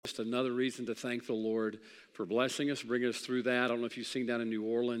just another reason to thank the Lord for blessing us, bringing us through that. I don't know if you've seen down in New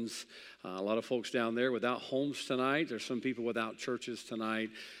Orleans, a lot of folks down there without homes tonight. There's some people without churches tonight.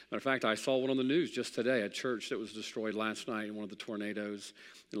 Matter of fact, I saw one on the news just today, a church that was destroyed last night in one of the tornadoes.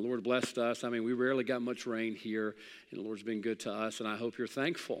 And the Lord blessed us. I mean, we rarely got much rain here, and the Lord's been good to us, and I hope you're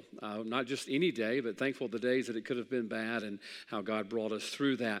thankful. Not just any day, but thankful the days that it could have been bad and how God brought us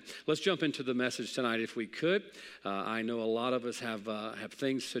through that. Let's jump into the message tonight if we could. I know a lot of us have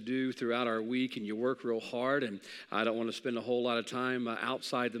things to do throughout our week, and you work real hard, and I don't want to spend a whole lot of time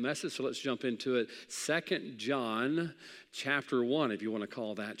outside the message, so let's jump into it. 2 John chapter 1, if you want to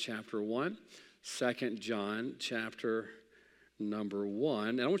call that chapter 1. 2 John chapter number 1.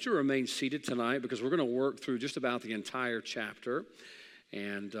 And I want you to remain seated tonight because we're going to work through just about the entire chapter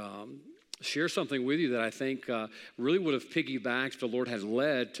and share something with you that I think really would have piggybacked the Lord has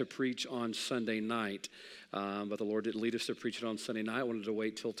led to preach on Sunday night. But the Lord didn't lead us to preach it on Sunday night. I wanted to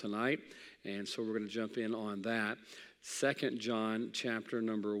wait till tonight. And so we're going to jump in on that. 2 John chapter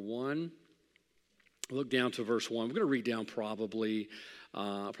number 1. Look down to verse 1. We're going to read down probably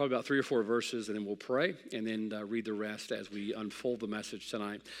about 3 or 4 verses, and then we'll pray, and then read the rest as we unfold the message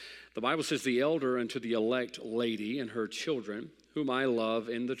tonight. The Bible says, "The elder unto the elect lady and her children, whom I love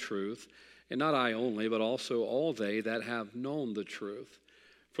in the truth, and not I only, but also all they that have known the truth,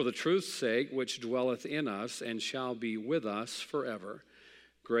 for the truth's sake, which dwelleth in us and shall be with us forever.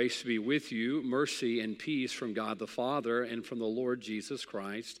 Grace be with you, mercy and peace from God the Father and from the Lord Jesus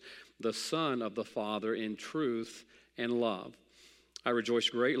Christ, the Son of the Father, in truth and love. I rejoice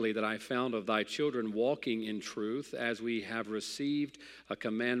greatly that I found of thy children walking in truth, as we have received a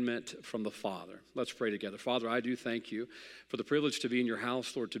commandment from the Father." Let's pray together. Father, I do thank you for the privilege to be in your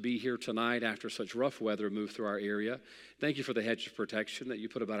house, Lord, to be here tonight after such rough weather moved through our area. Thank you for the hedge of protection that you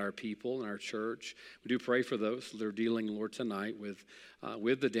put about our people and our church. We do pray for those that are dealing, Lord, tonight with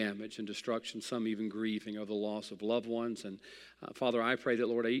the damage and destruction, some even grieving over the loss of loved ones. And Father, I pray that,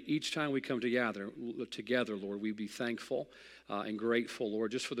 Lord, each time we come together, Lord, we be thankful and grateful,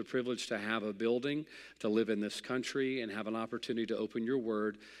 Lord, just for the privilege to have a building, to live in this country, and have an opportunity to open your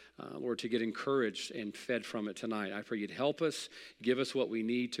word, Lord, to get encouraged and fed from it tonight. I pray you'd help us, give us what we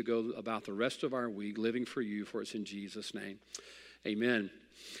need to go about the rest of our week living for you, for it's in Jesus' name. Amen.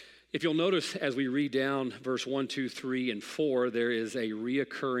 If you'll notice as we read down verse 1, 2, 3, and 4, there is a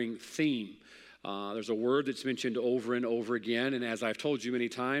reoccurring theme. There's a word that's mentioned over and over again, and as I've told you many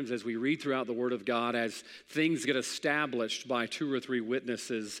times, as we read throughout the Word of God, as things get established by 2 or 3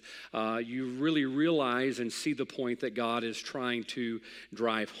 witnesses, you really realize and see the point that God is trying to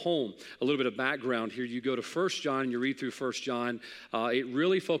drive home. A little bit of background here. You go to 1 John and you read through 1 John. It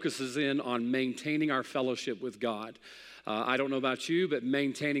really focuses in on maintaining our fellowship with God. I don't know about you, but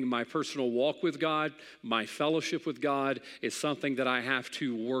maintaining my personal walk with God, my fellowship with God, is something that I have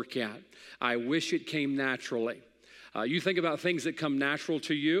to work at. I wish it came naturally. You think about things that come natural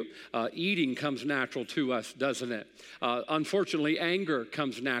to you. Eating comes natural to us, doesn't it? Unfortunately, anger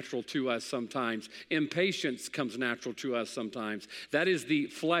comes natural to us sometimes. Impatience comes natural to us sometimes. That is the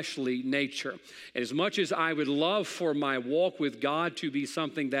fleshly nature. And as much as I would love for my walk with God to be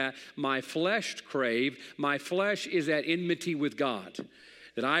something that my flesh crave, my flesh is at enmity with God.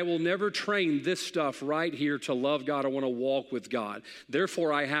 That I will never train this stuff right here to love God or want to walk with God.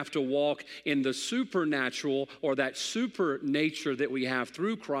 Therefore, I have to walk in the supernatural, or that super nature that we have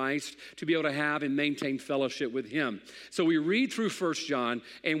through Christ, to be able to have and maintain fellowship with Him. So we read through 1 John,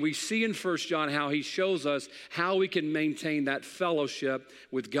 and we see in 1 John how he shows us how we can maintain that fellowship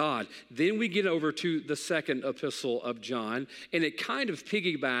with God. Then we get over to the second epistle of John, and it kind of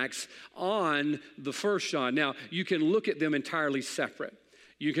piggybacks on the 1 John. Now, you can look at them entirely separate.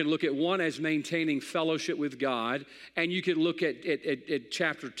 You can look at one as maintaining fellowship with God, and you can look at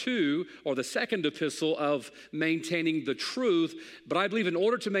chapter 2, or the second epistle, of maintaining the truth. But I believe in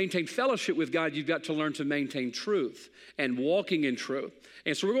order to maintain fellowship with God, you've got to learn to maintain truth and walking in truth.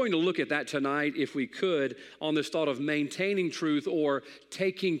 And so we're going to look at that tonight, if we could, on this thought of maintaining truth or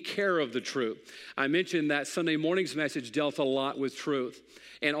taking care of the truth. I mentioned that Sunday morning's message dealt a lot with truth.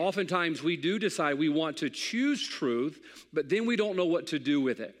 And oftentimes we do decide we want to choose truth, but then we don't know what to do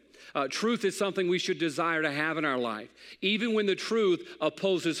with it. Truth is something we should desire to have in our life, even when the truth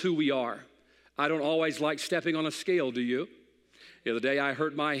opposes who we are. I don't always like stepping on a scale, do you? The other day I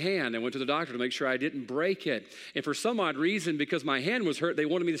hurt my hand. I went to the doctor to make sure I didn't break it. And for some odd reason, because my hand was hurt, they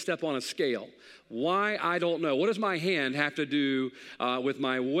wanted me to step on a scale. Why? I don't know. What does my hand have to do with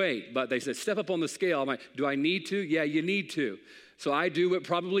my weight? But they said, step up on the scale. I'm like, do I need to? Yeah, you need to. So I do what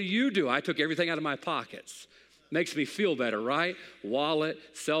probably you do. I took everything out of my pockets. Makes me feel better, right? Wallet,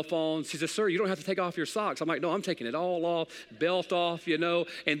 cell phone. She says, sir, you don't have to take off your socks. I'm like, no, I'm taking it all off, belt off, you know.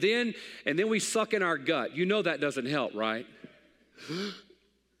 And then we suck in our gut. You know that doesn't help, right?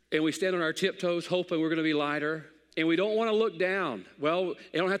 And we stand on our tiptoes hoping we're going to be lighter. And we don't want to look down. Well,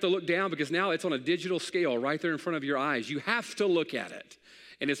 you don't have to look down because now it's on a digital scale right there in front of your eyes. You have to look at it.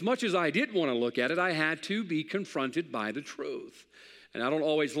 And as much as I didn't want to look at it, I had to be confronted by the truth. And I don't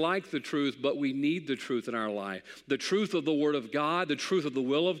always like the truth, but we need the truth in our life. The truth of the Word of God, the truth of the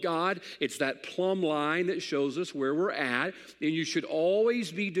will of God, it's that plumb line that shows us where we're at. And you should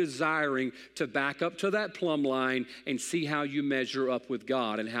always be desiring to back up to that plumb line and see how you measure up with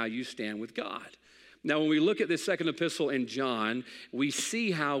God and how you stand with God. Now, when we look at this second epistle in John, we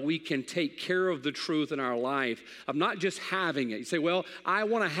see how we can take care of the truth in our life of not just having it. You say, well, I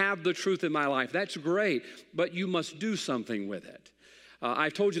want to have the truth in my life. That's great, but you must do something with it.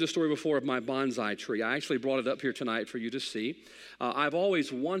 I've told you the story before of my bonsai tree. I actually brought it up here tonight for you to see. I've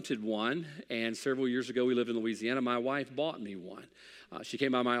always wanted one, and several years ago, we lived in Louisiana. My wife bought me one. She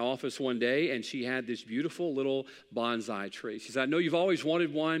came by my office one day, and she had this beautiful little bonsai tree. She said, I know you've always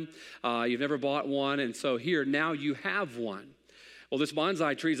wanted one. You've never bought one, and so here, now you have one. Well, this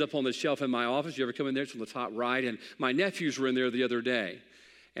bonsai tree is up on the shelf in my office. You ever come in there? It's on the top right, and my nephews were in there the other day,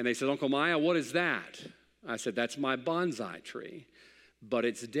 and they said, Uncle Maya, what is that? I said, that's my bonsai tree, but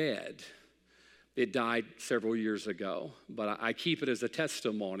it's dead. It died several years ago, but I keep it as a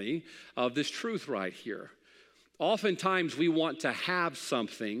testimony of this truth right here. Oftentimes, we want to have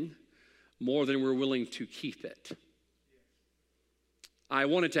something more than we're willing to keep it. I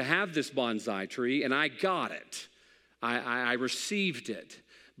wanted to have this bonsai tree, and I got it. I received it,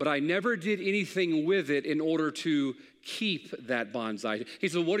 but I never did anything with it in order to keep that bonsai. He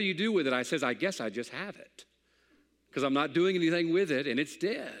said, what do you do with it? I says, I guess I just have it because I'm not doing anything with it, and it's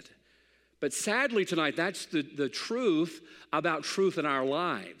dead. But sadly tonight, that's the truth about truth in our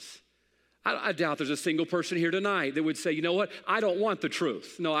lives. I doubt there's a single person here tonight that would say, you know what, I don't want the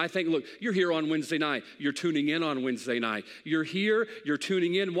truth. No, I think, look, you're here on Wednesday night. You're tuning in on Wednesday night. You're here, you're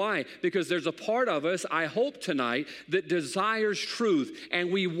tuning in. Why? Because there's a part of us, I hope tonight, that desires truth,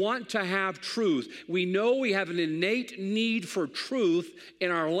 and we want to have truth. We know we have an innate need for truth in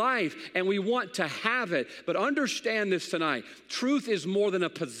our life, and we want to have it. But understand this tonight. Truth is more than a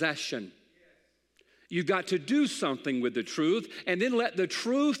possession. You've got to do something with the truth, and then let the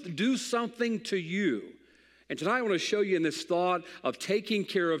truth do something to you. And tonight I want to show you in this thought of taking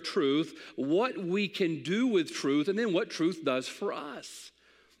care of truth, what we can do with truth, and then what truth does for us.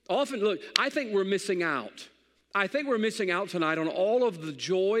 Often, look, I think we're missing out. I think we're missing out tonight on all of the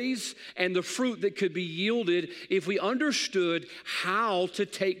joys and the fruit that could be yielded if we understood how to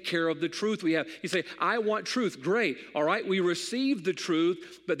take care of the truth we have. You say, I want truth. Great. All right, we receive the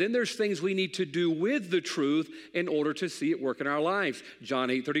truth, but then there's things we need to do with the truth in order to see it work in our lives. John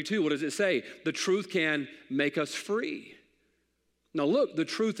 8:32, what does it say? The truth can make us free. Now look, the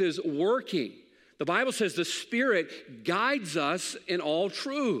truth is working. The Bible says the Spirit guides us in all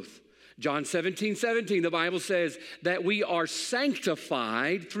truth. John 17:17, the Bible says that we are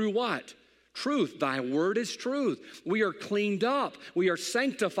sanctified through what? Truth. Thy word is truth. We are cleaned up. We are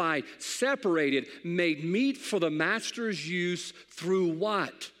sanctified, separated, made meet for the master's use through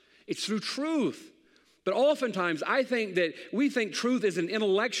what? It's through truth. But oftentimes, I think that we think truth is an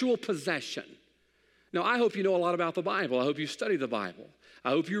intellectual possession. Now, I hope you know a lot about the Bible. I hope you study the Bible. I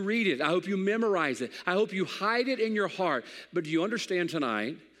hope you read it. I hope you memorize it. I hope you hide it in your heart. But do you understand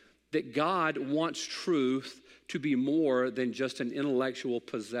tonight that God wants truth to be more than just an intellectual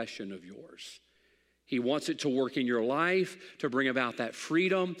possession of yours? He wants it to work in your life, to bring about that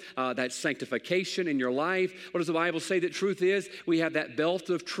freedom, that sanctification in your life. What does the Bible say that truth is? We have that belt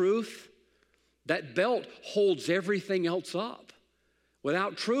of truth. That belt holds everything else up.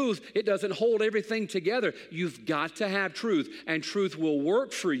 Without truth, it doesn't hold everything together. You've got to have truth, and truth will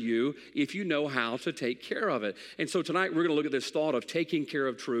work for you if you know how to take care of it. And so tonight, we're going to look at this thought of taking care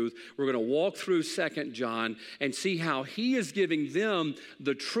of truth. We're going to walk through 2 John and see how he is giving them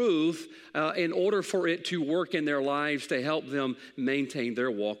the truth in order for it to work in their lives to help them maintain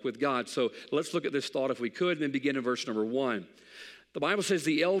their walk with God. So let's look at this thought if we could, and then begin in verse number 1. The Bible says,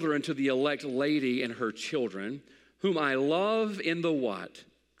 the elder unto the elect lady and her children, whom I love in the what?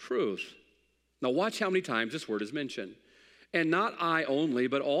 Truth. Now watch how many times this word is mentioned. And not I only,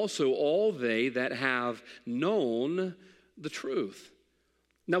 but also all they that have known the truth.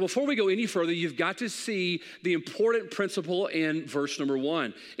 Now before we go any further, you've got to see the important principle in verse number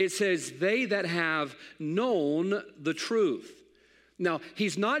 1. It says, they that have known the truth. Now,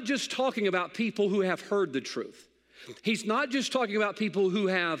 he's not just talking about people who have heard the truth. He's not just talking about people who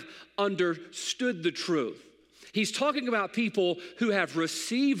have understood the truth. He's talking about people who have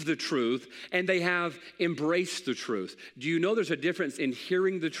received the truth and they have embraced the truth. Do you know there's a difference in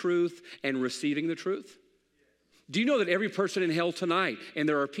hearing the truth and receiving the truth? Do you know that every person in hell tonight, and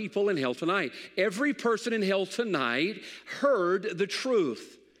there are people in hell tonight, every person in hell tonight heard the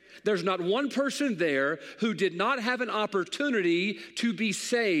truth. There's not one person there who did not have an opportunity to be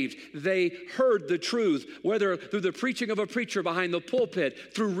saved. They heard the truth, whether through the preaching of a preacher behind the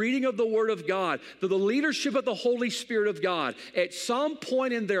pulpit, through reading of the Word of God, through the leadership of the Holy Spirit of God. At some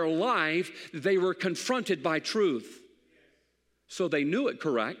point in their life, they were confronted by truth. So they knew it,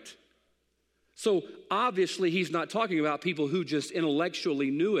 correct? So obviously, he's not talking about people who just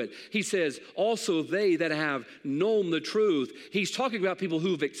intellectually knew it. He says, also they that have known the truth. He's talking about people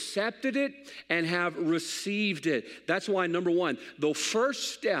who've accepted it and have received it. That's why, number one, the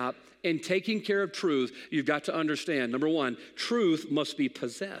first step in taking care of truth, you've got to understand, number one, truth must be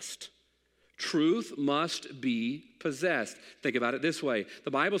possessed. Truth must be possessed. Think about it this way.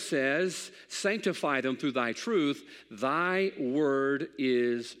 The Bible says, sanctify them through thy truth. Thy word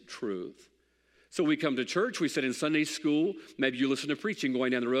is truth. So we come to church, we sit in Sunday school, maybe you listen to preaching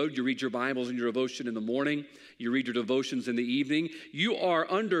going down the road, you read your Bibles and your devotion in the morning, you read your devotions in the evening. You are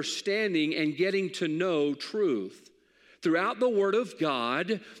understanding and getting to know truth. Throughout the Word of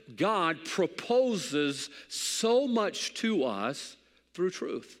God, God proposes so much to us through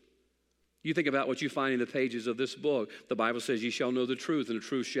truth. You think about what you find in the pages of this book. The Bible says, ye shall know the truth, and the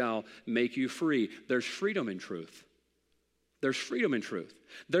truth shall make you free. There's freedom in truth. There's freedom in truth.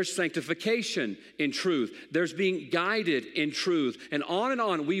 There's sanctification in truth. There's being guided in truth. And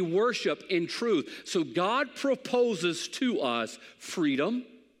on we worship in truth. So God proposes to us freedom.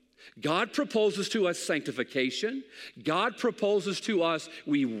 God proposes to us sanctification. God proposes to us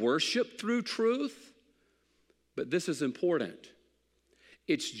we worship through truth. But this is important.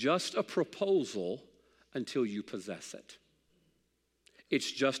 It's just a proposal until you possess it.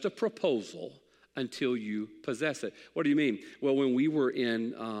 It's just a proposal until you possess it. What do you mean? Well, when we were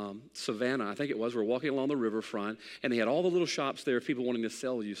in Savannah, I think it was, we were walking along the riverfront, and they had all the little shops there, people wanting to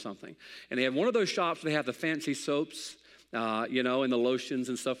sell you something. And they had one of those shops, they have the fancy soaps, and the lotions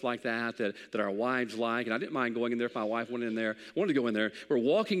and stuff like that our wives like. And I didn't mind going in there if my wife went in there. I wanted to go in there. We're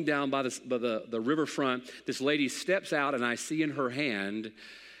walking down by the riverfront. This lady steps out, and I see in her hand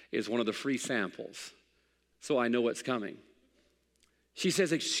is one of the free samples. So I know what's coming. She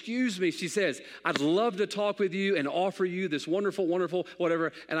says, excuse me. She says, I'd love to talk with you and offer you this wonderful, wonderful,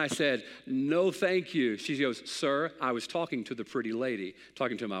 whatever. And I said, no, thank you. She goes, sir, I was talking to the pretty lady,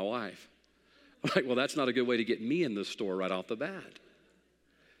 talking to my wife. I'm like, well, that's not a good way to get me in the store right off the bat.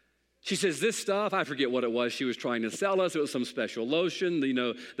 She says, this stuff, I forget what it was she was trying to sell us. It was some special lotion,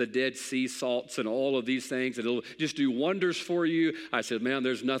 the Dead Sea salts and all of these things. It'll just do wonders for you. I said, man,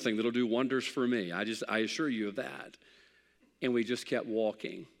 there's nothing that'll do wonders for me. I assure you of that. And we just kept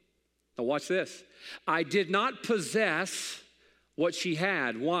walking. Now watch this. I did not possess what she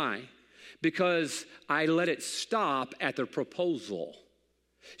had. Why? Because I let it stop at the proposal.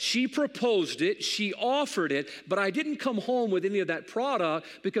 She proposed it, she offered it, but I didn't come home with any of that product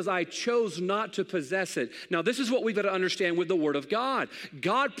because I chose not to possess it. Now this is what we've got to understand with the Word of God.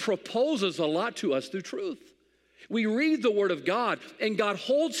 God proposes a lot to us through truth. We read the Word of God and God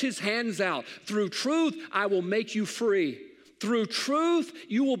holds His hands out. Through truth, I will make you free. Through truth,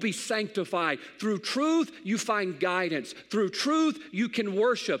 you will be sanctified. Through truth, you find guidance. Through truth, you can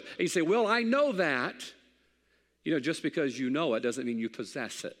worship. And you say, well, I know that. Just because you know it doesn't mean you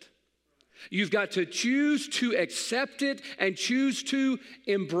possess it. You've got to choose to accept it and choose to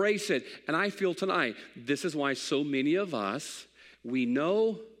embrace it. And I feel tonight, this is why so many of us, we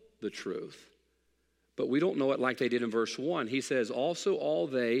know the truth, but we don't know it like they did in verse 1. He says, also all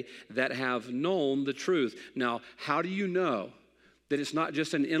they that have known the truth. Now, how do you know that it's not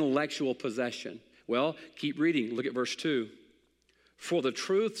just an intellectual possession? Well, keep reading. Look at verse 2. For the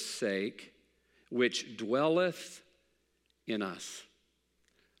truth's sake, which dwelleth in us.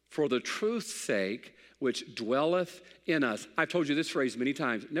 For the truth's sake, which dwelleth in us. I've told you this phrase many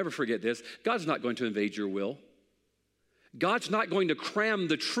times. Never forget this. God's not going to invade your will. God's not going to cram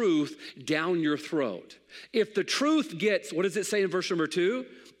the truth down your throat. If the truth gets, what does it say in verse number 2?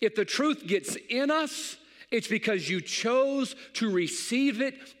 If the truth gets in us, it's because you chose to receive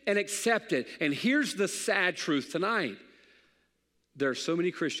it and accept it. And here's the sad truth tonight. There are so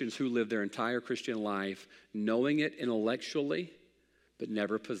many Christians who live their entire Christian life knowing it intellectually, but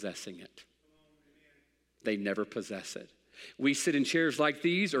never possessing it. They never possess it. We sit in chairs like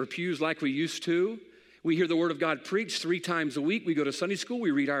these or pews like we used to. We hear the Word of God preached 3 times a week. We go to Sunday school,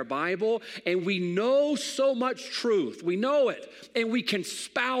 we read our Bible, and we know so much truth. We know it, and we can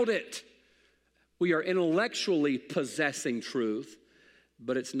spout it. We are intellectually possessing truth,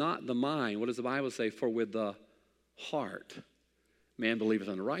 but it's not the mind. What does the Bible say? For with the heart, man believeth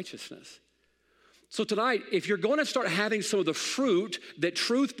unto righteousness. So tonight, if you're going to start having some of the fruit that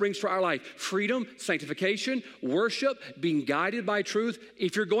truth brings to our life, freedom, sanctification, worship, being guided by truth,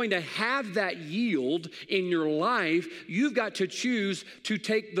 if you're going to have that yield in your life, you've got to choose to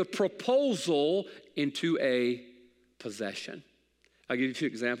take the proposal into a possession. I'll give you a few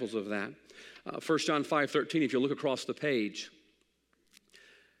examples of that. 1 John 5:13, if you look across the page,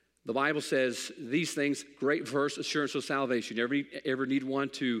 the Bible says these things, great verse, assurance of salvation. Ever need one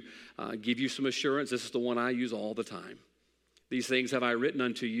to give you some assurance? This is the one I use all the time. These things have I written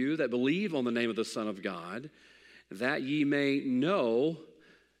unto you that believe on the name of the Son of God, that ye may know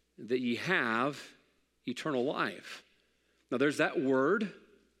that ye have eternal life. Now there's that word,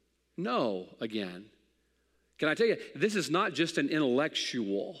 know, again. Can I tell you, this is not just an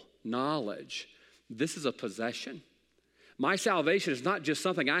intellectual knowledge. This is a possession. My salvation is not just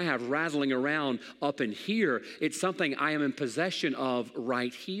something I have rattling around up in here. It's something I am in possession of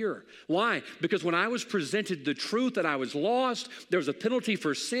right here. Why? Because when I was presented the truth that I was lost, there was a penalty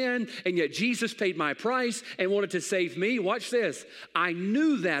for sin, and yet Jesus paid my price and wanted to save me. Watch this. I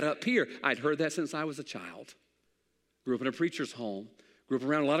knew that up here. I'd heard that since I was a child. Grew up in a preacher's home. Grew up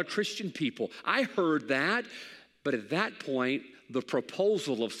around a lot of Christian people. I heard that, but at that point, the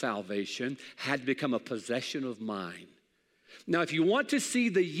proposal of salvation had become a possession of mine. Now, if you want to see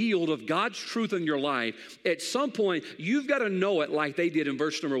the yield of God's truth in your life, at some point, you've got to know it like they did in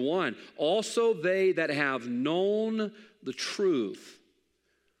verse number 1. Also, they that have known the truth.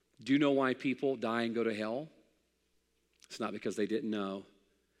 Do you know why people die and go to hell? It's not because they didn't know.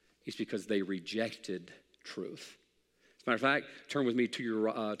 It's because they rejected truth. As a matter of fact, turn with me to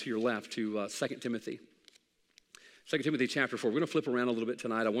your left to 2 Timothy. 2 Timothy chapter 4. We're going to flip around a little bit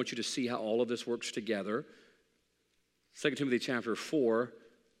tonight. I want you to see how all of this works together. 2 Timothy chapter 4.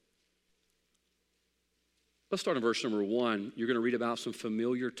 Let's start in verse number 1. You're going to read about some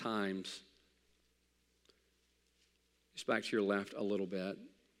familiar times. Just back to your left a little bit.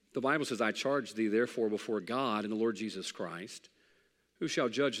 The Bible says, I charge thee therefore before God and the Lord Jesus Christ, who shall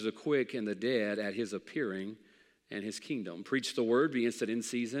judge the quick and the dead at his appearing and his kingdom. Preach the word, be instant in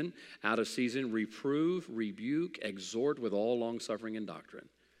season, out of season, reprove, rebuke, exhort with all longsuffering and doctrine.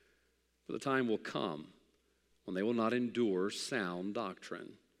 For the time will come when they will not endure sound doctrine.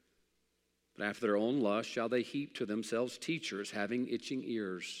 But after their own lust shall they heap to themselves teachers having itching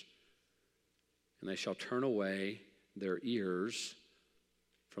ears. And they shall turn away their ears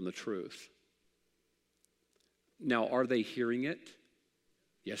from the truth. Now, are they hearing it?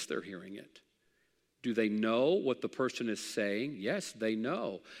 Yes, they're hearing it. Do they know what the person is saying? Yes, they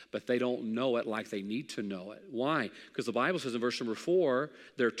know, but they don't know it like they need to know it. Why? Because the Bible says in verse number 4,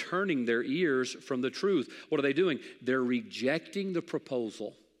 they're turning their ears from the truth. What are they doing? They're rejecting the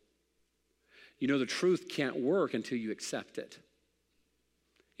proposal. You know, the truth can't work until you accept it.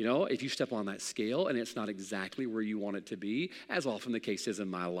 You know, if you step on that scale and it's not exactly where you want it to be, as often the case is in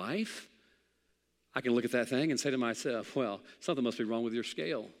my life, I can look at that thing and say to myself, well, something must be wrong with your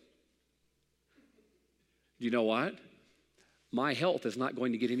scale. You know what? My health is not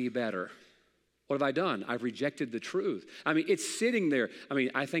going to get any better. What have I done? I've rejected the truth. I mean, it's sitting there. I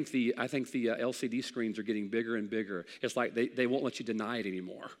mean, I think the LCD screens are getting bigger and bigger. It's like they won't let you deny it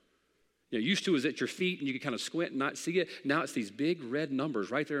anymore. You know, used to it was at your feet and you could kind of squint and not see it. Now it's these big red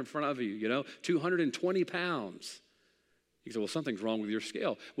numbers right there in front of you, you know, 220 pounds. You say, well, something's wrong with your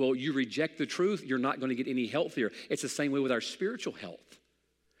scale. Well, you reject the truth, you're not going to get any healthier. It's the same way with our spiritual health.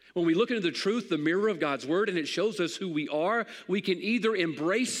 When we look into the truth, the mirror of God's word, and it shows us who we are, we can either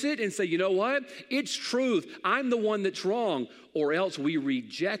embrace it and say, you know what? It's truth. I'm the one that's wrong. Or else we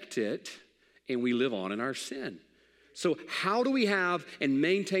reject it and we live on in our sin. So how do we have and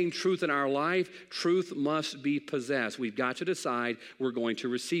maintain truth in our life? Truth must be possessed. We've got to decide we're going to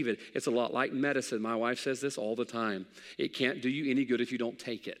receive it. It's a lot like medicine. My wife says this all the time. It can't do you any good if you don't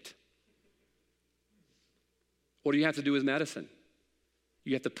take it. What do you have to do with medicine?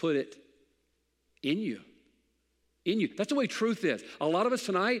 You have to put it in you. In you. That's the way truth is. A lot of us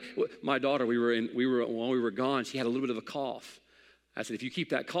tonight, my daughter, while we were gone, she had a little bit of a cough. I said, if you keep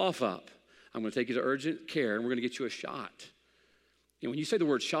that cough up, I'm going to take you to urgent care and we're going to get you a shot. And when you say the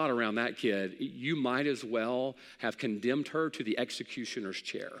word shot around that kid, you might as well have condemned her to the executioner's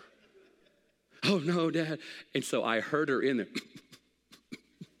chair. Oh no, Dad. And so I heard her in there.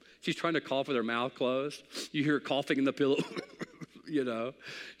 She's trying to cough with her mouth closed. You hear her coughing in the pillow. You know,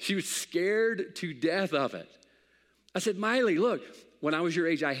 she was scared to death of it. I said, Miley, look, when I was your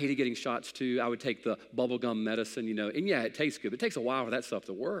age, I hated getting shots too. I would take the bubblegum medicine, you know, and yeah, it tastes good, but it takes a while for that stuff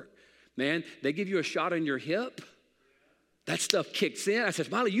to work. Man, they give you a shot in your hip. That stuff kicks in. I said,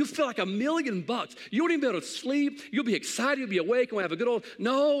 Smiley, you feel like $1,000,000. You won't even be able to sleep. You'll be excited. You'll be awake and we'll have a good old,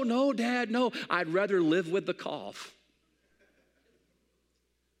 no, Dad, no. I'd rather live with the cough.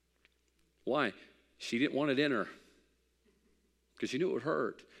 Why? She didn't want it in her because she knew it would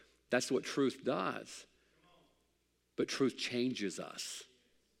hurt. That's what truth does. But truth changes us.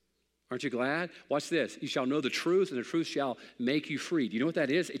 Aren't you glad? Watch this. You shall know the truth, and the truth shall make you free. Do you know what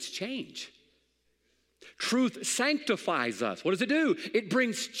that is? It's change. Truth sanctifies us. What does it do? It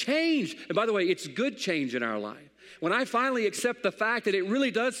brings change. And by the way, it's good change in our life. When I finally accept the fact that it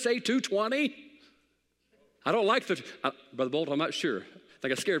really does say 220, I don't like Brother Bolt, I'm not sure. I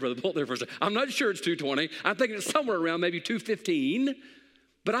think I scared Brother Bolt there for a second. I'm not sure it's 220. I'm thinking it's somewhere around maybe 215.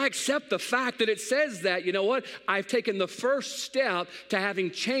 But I accept the fact that it says that. You know what? I've taken the first step to having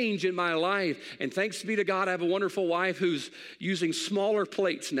change in my life. And thanks be to God, I have a wonderful wife who's using smaller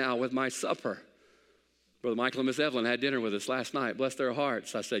plates now with my supper. Brother Michael and Miss Evelyn had dinner with us last night. Bless their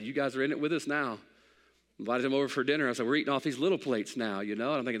hearts. I said, you guys are in it with us now. Invited them over for dinner. I said, we're eating off these little plates now, you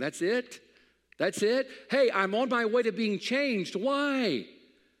know. And I'm thinking, that's it? That's it? Hey, I'm on my way to being changed. Why?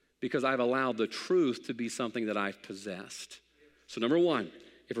 Because I've allowed the truth to be something that I've possessed. So number one,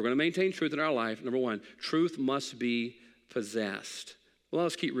 if we're going to maintain truth in our life, number one, truth must be possessed. Well,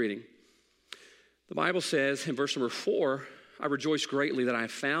 let's keep reading. The Bible says in verse number 4, I rejoice greatly that I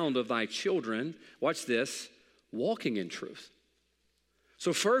found of thy children, watch this, walking in truth.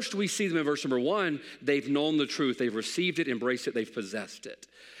 So first we see them in verse number 1, they've known the truth, they've received it, embraced it, they've possessed it.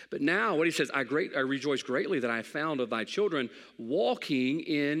 But now what he says, I rejoice greatly that I found of thy children walking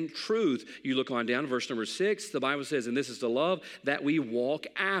in truth. You look on down to verse number 6, the Bible says, and this is the love that we walk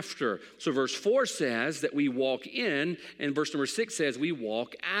after. So verse 4 says that we walk in, and verse number 6 says we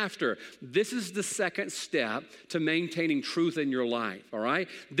walk after. This is the second step to maintaining truth in your life, all right?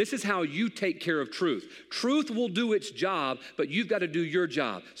 This is how you take care of truth. Truth will do its job, but you've got to do your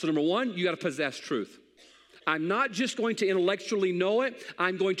job. So number 1, you got to possess truth. I'm not just going to intellectually know it,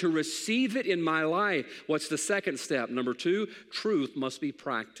 I'm going to receive it in my life. What's the second step? Number 2, truth must be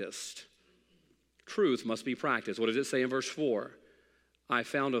practiced. Truth must be practiced. What does it say in verse 4? I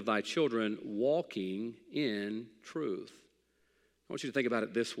found of thy children walking in truth. I want you to think about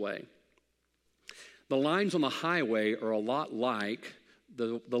it this way. The lines on the highway are a lot like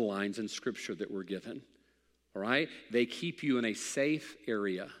the lines in Scripture that we're given. All right? They keep you in a safe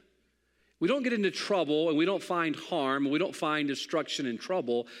area. We don't get into trouble and we don't find harm and we don't find destruction and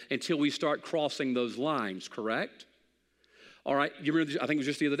trouble until we start crossing those lines, correct? All right, you remember, I think it was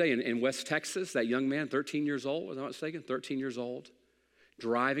just the other day in West Texas, that young man, 13 years old, was I not mistaken? 13 years old,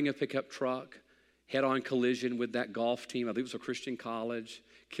 driving a pickup truck, head-on collision with that golf team. I think it was a Christian college,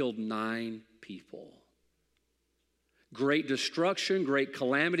 killed 9 people. Great destruction, great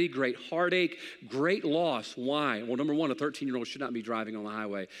calamity, great heartache, great loss. Why? Well, number 1, a 13-year-old should not be driving on the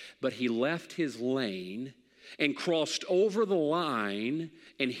highway. But he left his lane and crossed over the line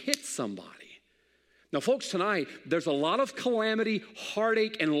and hit somebody. Now, folks, tonight, there's a lot of calamity,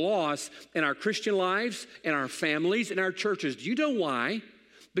 heartache, and loss in our Christian lives, in our families, in our churches. Do you know why?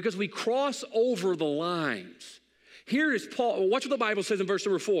 Because we cross over the lines. Here is Paul. Watch what the Bible says in verse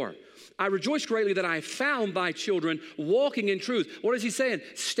number 4. I rejoice greatly that I found thy children walking in truth. What is he saying?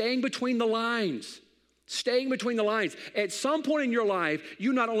 Staying between the lines. Staying between the lines. At some point in your life,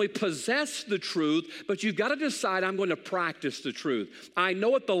 you not only possess the truth, but you've got to decide, I'm going to practice the truth. I know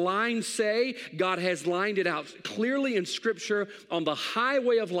what the lines say. God has lined it out clearly in Scripture on the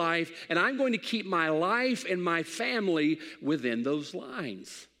highway of life, and I'm going to keep my life and my family within those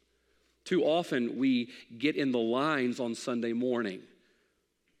lines. Too often, we get in the lines on Sunday morning.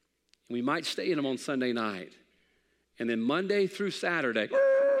 We might stay in them on Sunday night. And then Monday through Saturday,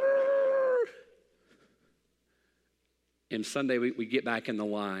 and Sunday we get back in the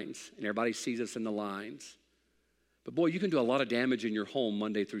lines. And everybody sees us in the lines. But boy, you can do a lot of damage in your home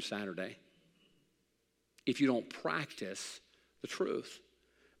Monday through Saturday if you don't practice the truth.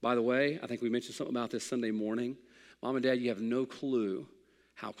 By the way, I think we mentioned something about this Sunday morning. Mom and Dad, you have no clue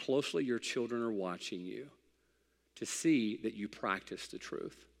how closely your children are watching you to see that you practice the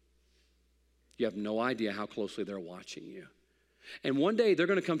truth. You have no idea how closely they're watching you. And one day they're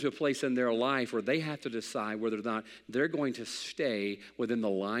going to come to a place in their life where they have to decide whether or not they're going to stay within the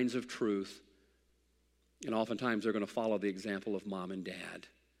lines of truth. And oftentimes they're going to follow the example of mom and dad.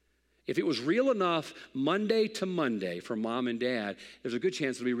 If it was real enough Monday to Monday for mom and dad, there's a good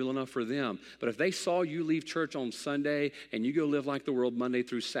chance it'll be real enough for them. But if they saw you leave church on Sunday and you go live like the world Monday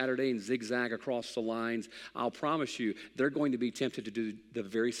through Saturday and zigzag across the lines, I'll promise you they're going to be tempted to do the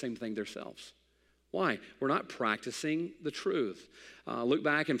very same thing themselves. Why? We're not practicing the truth. Look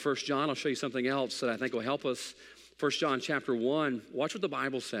back in 1 John. I'll show you something else that I think will help us. 1 John chapter 1. Watch what the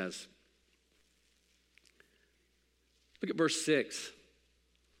Bible says. Look at verse 6.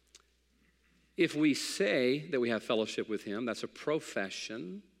 If we say that we have fellowship with him, that's a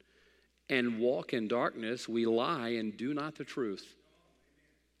profession, and walk in darkness, we lie and do not the truth.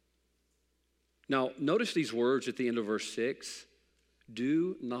 Now, notice these words at the end of verse 6.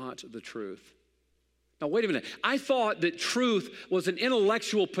 Do not the truth. Now, wait a minute. I thought that truth was an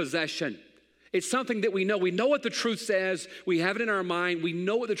intellectual possession. It's something that we know. We know what the truth says. We have it in our mind. We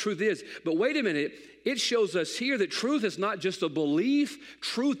know what the truth is. But wait a minute. It shows us here that truth is not just a belief.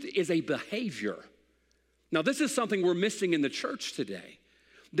 Truth is a behavior. Now, this is something we're missing in the church today.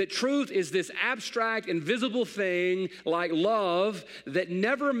 That truth is this abstract, invisible thing like love that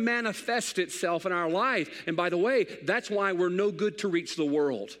never manifests itself in our life. And by the way, that's why we're no good to reach the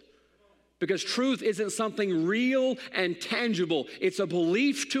world. Because truth isn't something real and tangible. It's a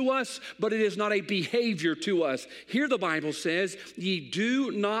belief to us, but it is not a behavior to us. Here the Bible says, ye do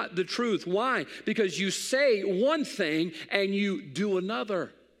not the truth. Why? Because you say one thing and you do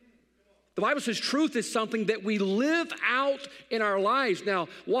another. The Bible says truth is something that we live out in our lives. Now,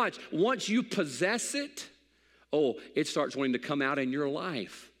 watch. Once you possess it, it starts wanting to come out in your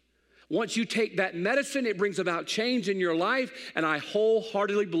life. Once you take that medicine, it brings about change in your life, and I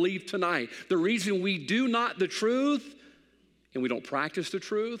wholeheartedly believe tonight the reason we do not the truth and we don't practice the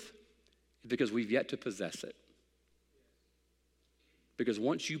truth is because we've yet to possess it. Because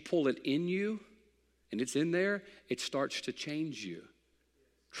once you pull it in you and it's in there, it starts to change you.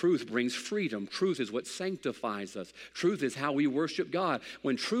 Truth brings freedom. Truth is what sanctifies us. Truth is how we worship God.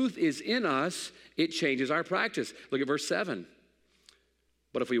 When truth is in us, it changes our practice. Look at verse 7.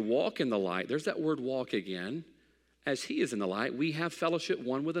 But if we walk in the light, there's that word walk again, as he is in the light, we have fellowship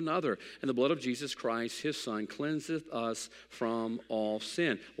one with another. And the blood of Jesus Christ, his son, cleanseth us from all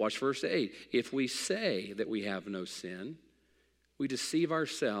sin. Watch verse 8. If we say that we have no sin, we deceive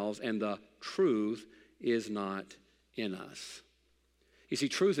ourselves, and the truth is not in us. You see,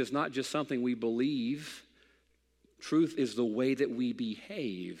 truth is not just something we believe. Truth is the way that we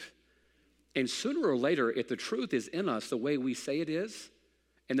behave. And sooner or later, if the truth is in us the way we say it is,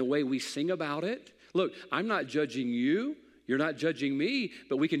 and the way we sing about it. Look, I'm not judging you. You're not judging me,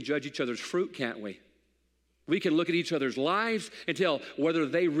 but we can judge each other's fruit, can't we? We can look at each other's lives and tell whether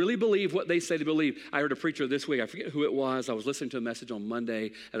they really believe what they say they believe. I heard a preacher this week. I forget who it was. I was listening to a message on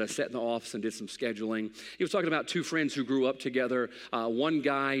Monday as I sat in the office and did some scheduling. He was talking about two friends who grew up together. One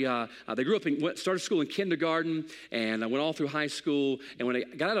guy, they grew up and started school in kindergarten and went all through high school. And when they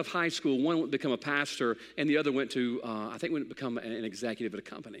got out of high school, one went to become a pastor and the other went to, become an executive at a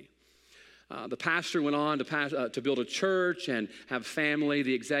company. The pastor went on to build a church and have family.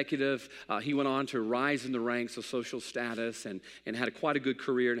 The executive, he went on to rise in the ranks of social status and had quite a good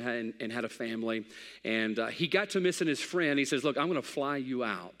career and had a family. And he got to missing his friend. He says, look, I'm going to fly you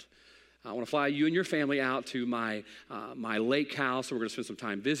out. I want to fly you and your family out to my lake house. We're going to spend some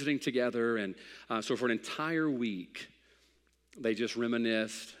time visiting together. And so for an entire week, they just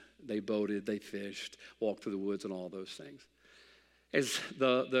reminisced. They boated, they fished, walked through the woods and all those things. As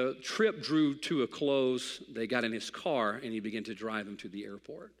the trip drew to a close, they got in his car and he began to drive him to the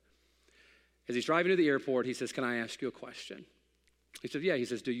airport. As he's driving to the airport, he says, can I ask you a question? He said, yeah. He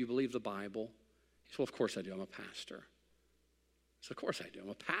says, do you believe the Bible? He said, well, of course I do. I'm a pastor. He said, of course I do. I'm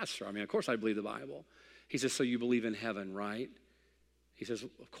a pastor. Of course I believe the Bible. He says, so you believe in heaven, right? He says,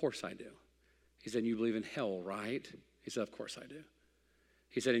 of course I do. He said, you believe in hell, right? He said, of course I do.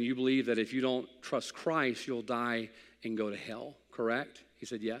 He said, and you believe that if you don't trust Christ, you'll die and go to hell, correct? He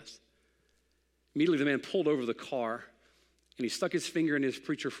said, yes. Immediately the man pulled over the car and he stuck his finger in his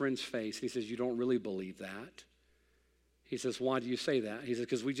preacher friend's face. He says, you don't really believe that. He says, why do you say that? He says,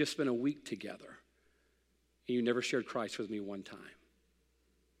 because we just spent a week together and you never shared Christ with me one time.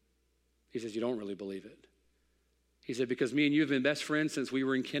 He says, you don't really believe it. He said, because me and you have been best friends since we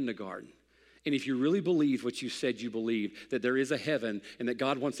were in kindergarten. And if you really believe what you said you believe, that there is a heaven and that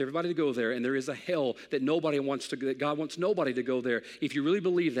God wants everybody to go there, and there is a hell that God wants nobody to go there, if you really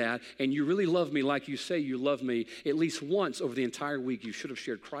believe that and you really love me like you say you love me, at least once over the entire week you should have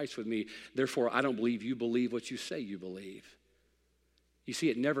shared Christ with me. Therefore, I don't believe you believe what you say you believe. You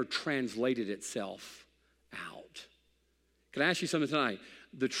see, it never translated itself out. Can I ask you something tonight?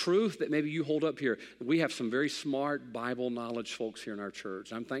 The truth that maybe you hold up here, we have some very smart Bible knowledge folks here in our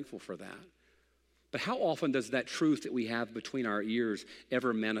church. I'm thankful for that. But how often does that truth that we have between our ears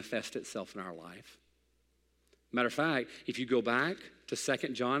ever manifest itself in our life? Matter of fact, if you go back to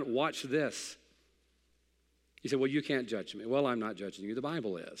 2 John, watch this. You say, well, you can't judge me. Well, I'm not judging you. The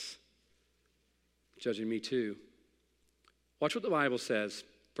Bible is. judging me too. Watch what the Bible says.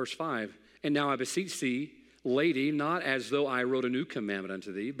 Verse 5, and now I beseech thee, lady, not as though I wrote a new commandment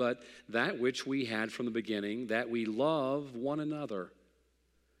unto thee, but that which we had from the beginning, that we love one another.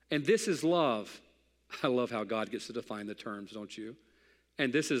 And this is love. I love how God gets to define the terms, don't you?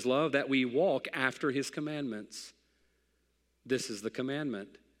 And this is love, that we walk after his commandments. This is the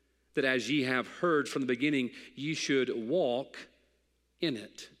commandment, that as ye have heard from the beginning, ye should walk in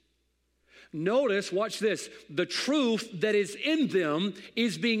it. Notice, watch this, the truth that is in them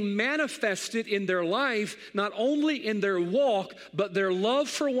is being manifested in their life, not only in their walk, but their love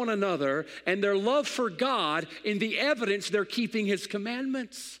for one another and their love for God in the evidence they're keeping his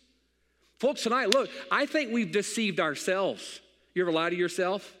commandments. Folks, tonight, look, I think we've deceived ourselves. You ever lie to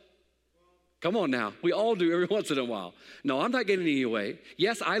yourself? Come on now. We all do every once in a while. No, I'm not getting any away.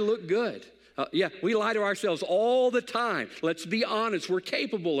 Yes, I look good. We lie to ourselves all the time. Let's be honest. We're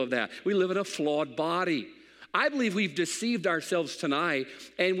capable of that. We live in a flawed body. I believe we've deceived ourselves tonight,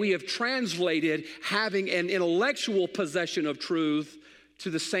 and we have translated having an intellectual possession of truth to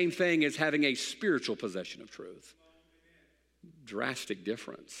the same thing as having a spiritual possession of truth. Drastic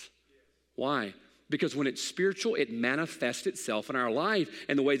difference. Why? Because when it's spiritual, it manifests itself in our life.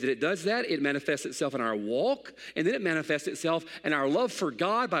 And the way that it does that, it manifests itself in our walk. And then it manifests itself in our love for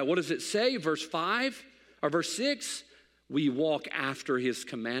God by, what does it say? Verse 5 or verse 6, we walk after his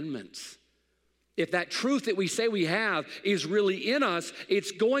commandments. If that truth that we say we have is really in us,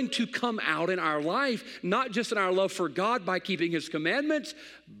 it's going to come out in our life, not just in our love for God by keeping his commandments,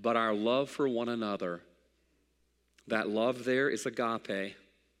 but our love for one another. That love there is agape.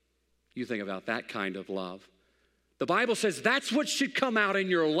 You think about that kind of love. The Bible says that's what should come out in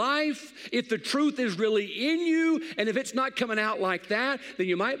your life. If the truth is really in you, and if it's not coming out like that, then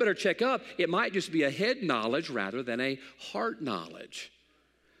you might better check up. It might just be a head knowledge rather than a heart knowledge.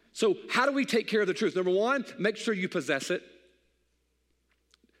 So how do we take care of the truth? Number one, make sure you possess it.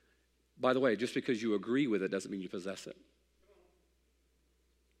 By the way, just because you agree with it doesn't mean you possess it.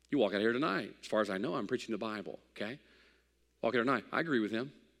 You walk out here tonight. As far as I know, I'm preaching the Bible, okay? Walk out here tonight. I agree with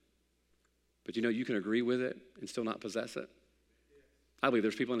him. But you know, you can agree with it and still not possess it. I believe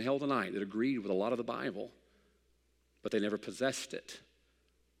there's people in hell tonight that agreed with a lot of the Bible, but they never possessed it.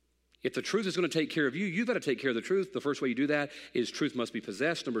 If the truth is going to take care of you, you've got to take care of the truth. The first way you do that is truth must be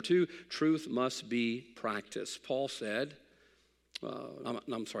possessed. Number two, truth must be practiced. Paul said,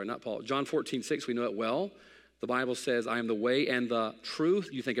 I'm sorry, not Paul. John 14:6, we know it well. The Bible says, I am the way and the truth.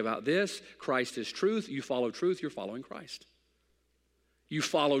 You think about this. Christ is truth. You follow truth, you're following Christ. You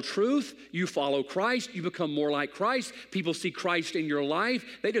follow truth, you follow Christ, you become more like Christ. People see Christ in your life.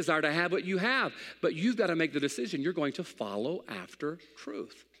 They desire to have what you have. But you've got to make the decision. You're going to follow after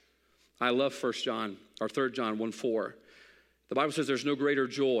truth. I love 3 John 1:4. The Bible says there's no greater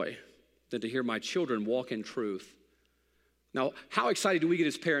joy than to hear my children walk in truth. Now, how excited do we get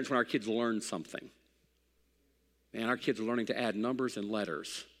as parents when our kids learn something? Man, our kids are learning to add numbers and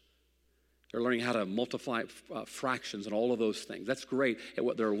letters. They're learning how to multiply fractions and all of those things. That's great at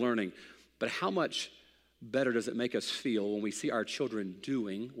what they're learning. But how much better does it make us feel when we see our children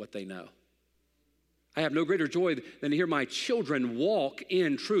doing what they know? I have no greater joy than to hear my children walk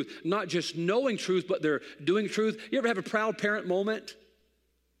in truth. Not just knowing truth, but they're doing truth. You ever have a proud parent moment?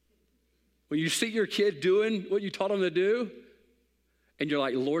 When you see your kid doing what you taught them to do, and you're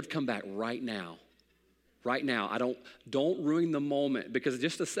like, Lord, come back right now. Right now, don't ruin the moment, because in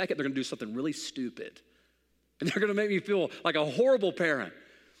just a second they're going to do something really stupid. And they're going to make me feel like a horrible parent.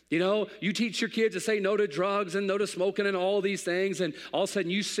 You know, you teach your kids to say no to drugs and no to smoking and all these things, and all of a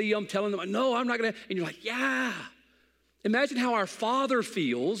sudden you see them telling them, no, I'm not going to, and you're like, yeah. Imagine how our Father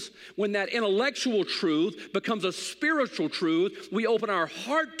feels when that intellectual truth becomes a spiritual truth. We open our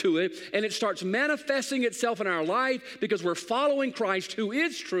heart to it, and it starts manifesting itself in our life because we're following Christ, who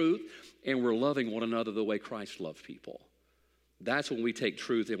is truth, and we're loving one another the way Christ loved people. That's when we take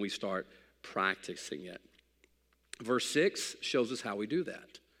truth and we start practicing it. Verse 6 shows us how we do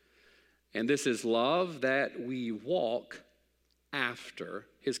that. And this is love, that we walk after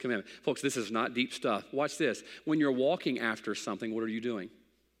his commandment. Folks, this is not deep stuff. Watch this. When you're walking after something, what are you doing?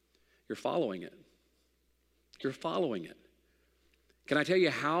 You're following it. You're following it. Can I tell you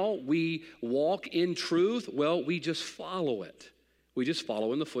how we walk in truth? Well, we just follow it. We just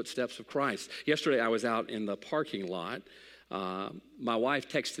follow in the footsteps of Christ. Yesterday, I was out in the parking lot. My wife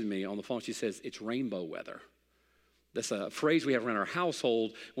texted me on the phone. She says, it's rainbow weather. That's a phrase we have around our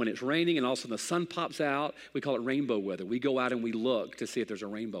household. When it's raining and all of a sudden the sun pops out, we call it rainbow weather. We go out and we look to see if there's a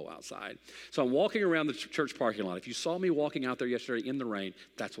rainbow outside. So I'm walking around the church parking lot. If you saw me walking out there yesterday in the rain,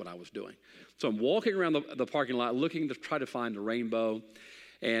 that's what I was doing. So I'm walking around the parking lot looking to try to find a rainbow.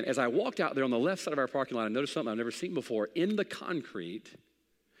 And as I walked out there on the left side of our parking lot, I noticed something I've never seen before. In the concrete,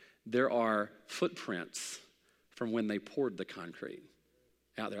 there are footprints from when they poured the concrete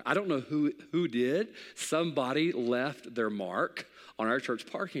out there. I don't know who did. Somebody left their mark on our church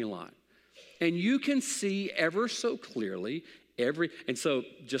parking lot. And you can see ever so clearly and so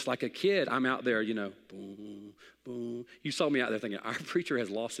just like a kid, I'm out there, boom, boom. You saw me out there thinking, our preacher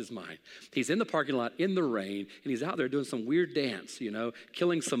has lost his mind. He's in the parking lot in the rain, and he's out there doing some weird dance,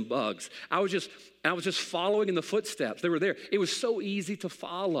 killing some bugs. I was just following in the footsteps. They were there. It was so easy to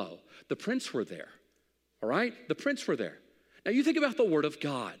follow. The prints were there, all right? The prints were there. Now you think about the Word of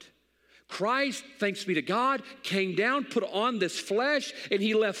God. Christ, thanks be to God, came down, put on this flesh, and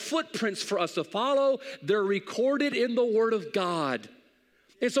he left footprints for us to follow. They're recorded in the Word of God.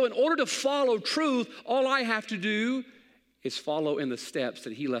 And so in order to follow truth, all I have to do is follow in the steps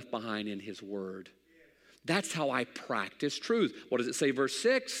that he left behind in his Word. That's how I practice truth. What does it say, verse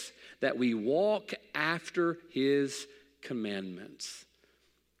 6? That we walk after his commandments.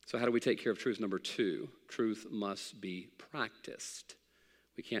 So how do we take care of truth? Number 2, truth must be practiced.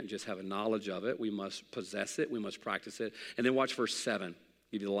 We can't just have a knowledge of it. We must possess it. We must practice it. And then watch verse 7.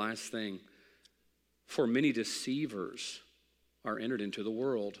 Give you the last thing. For many deceivers are entered into the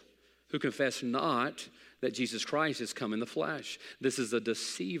world, who confess not that Jesus Christ is come in the flesh. This is a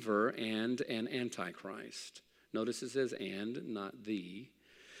deceiver and an antichrist. Notice it says and, not the.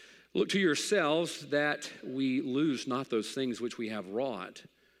 Look to yourselves that we lose not those things which we have wrought,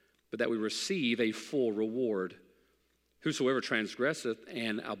 but that we receive a full reward. Whosoever transgresseth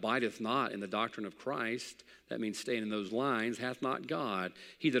and abideth not in the doctrine of Christ, that means staying in those lines, hath not God.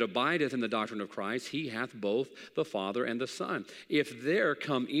 He that abideth in the doctrine of Christ, he hath both the Father and the Son. If there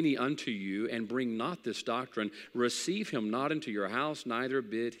come any unto you and bring not this doctrine, receive him not into your house, neither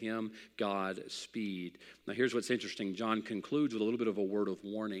bid him God speed. Now here's what's interesting. John concludes with a little bit of a word of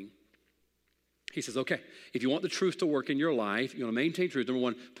warning. He says, okay, if you want the truth to work in your life, you want to maintain truth, number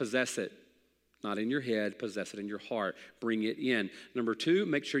 1, possess it. Not in your head, possess it in your heart. Bring it in. Number 2,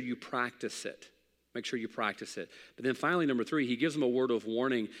 make sure you practice it. Make sure you practice it. But then finally, number 3, he gives them a word of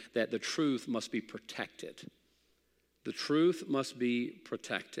warning that the truth must be protected. The truth must be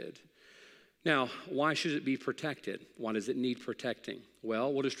protected. Now, why should it be protected? Why does it need protecting?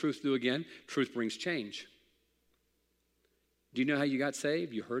 Well, what does truth do again? Truth brings change. Do you know how you got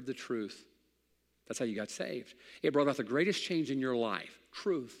saved? You heard the truth. That's how you got saved. It brought about the greatest change in your life,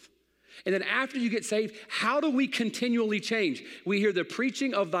 truth. And then after you get saved, how do we continually change? We hear the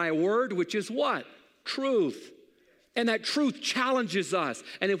preaching of thy word, which is what? Truth. And that truth challenges us.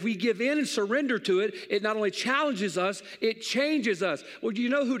 And if we give in and surrender to it, it not only challenges us, it changes us. Well, do you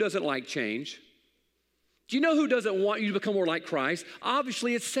know who doesn't like change? Do you know who doesn't want you to become more like Christ?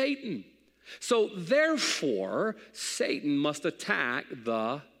 Obviously, it's Satan. So therefore, Satan must attack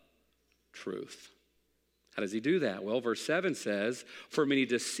the truth. How does he do that? Well, verse 7 says, for many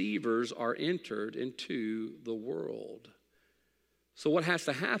deceivers are entered into the world. So what has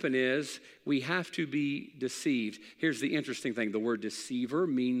to happen is we have to be deceived. Here's the interesting thing. The word deceiver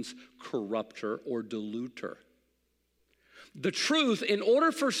means corrupter or diluter. The truth, in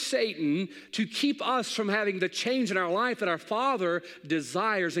order for Satan to keep us from having the change in our life that our Father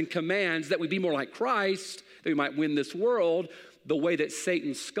desires and commands, that we be more like Christ, that we might win this world, the way that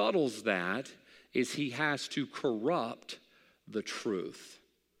Satan scuttles that is he has to corrupt the truth.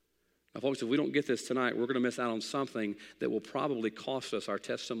 Now, folks, if we don't get this tonight, we're going to miss out on something that will probably cost us our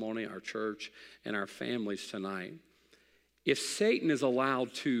testimony, our church, and our families tonight. If Satan is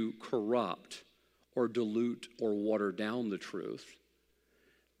allowed to corrupt or dilute or water down the truth,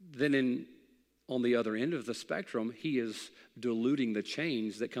 then on the other end of the spectrum, he is diluting the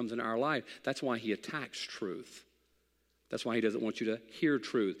change that comes in our life. That's why he attacks truth. That's why he doesn't want you to hear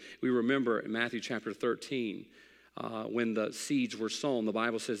truth. We remember in Matthew chapter 13, when the seeds were sown, the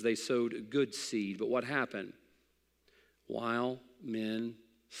Bible says they sowed good seed. But what happened? While men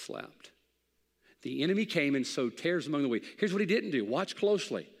slept, the enemy came and sowed tares among the wheat. Here's what he didn't do. Watch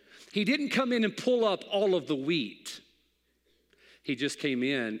closely. He didn't come in and pull up all of the wheat. He just came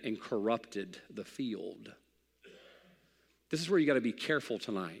in and corrupted the field. This is where you got to be careful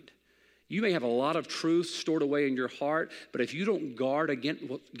tonight. You may have a lot of truth stored away in your heart, but if you don't guard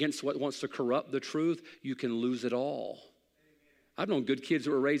against what wants to corrupt the truth, you can lose it all. I've known good kids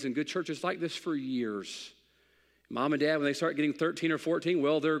that were raised in good churches like this for years. Mom and dad, when they start getting 13 or 14,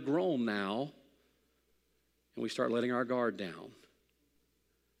 well, they're grown now. And we start letting our guard down.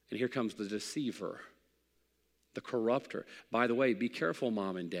 And here comes the deceiver. The corrupter. By the way, be careful,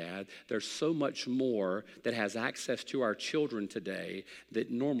 mom and dad. There's so much more that has access to our children today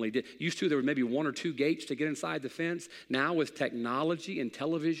that normally did. Used to, there were maybe 1 or 2 gates to get inside the fence. Now with technology and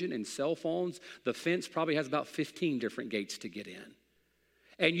television and cell phones, the fence probably has about 15 different gates to get in.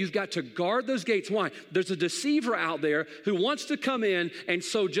 And you've got to guard those gates. Why? There's a deceiver out there who wants to come in and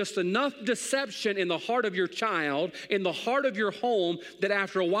sow just enough deception in the heart of your child, in the heart of your home, that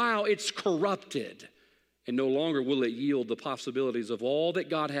after a while it's corrupted. And no longer will it yield the possibilities of all that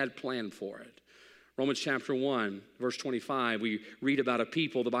God had planned for it. Romans chapter 1, verse 25, we read about a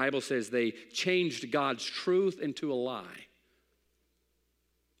people, the Bible says they changed God's truth into a lie.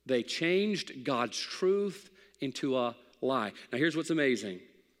 They changed God's truth into a lie. Now here's what's amazing.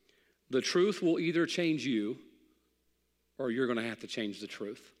 The truth will either change you or you're going to have to change the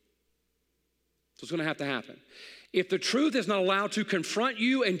truth. So it's going to have to happen. If the truth is not allowed to confront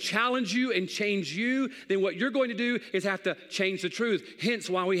you and challenge you and change you, then what you're going to do is have to change the truth. Hence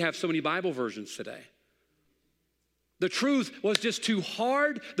why we have so many Bible versions today. The truth was just too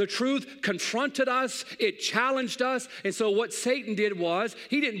hard. The truth confronted us. It challenged us. And so what Satan did was,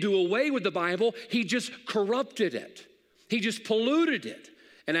 he didn't do away with the Bible. He just corrupted it. He just polluted it.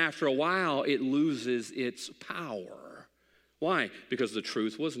 And after a while, it loses its power. Why? Because the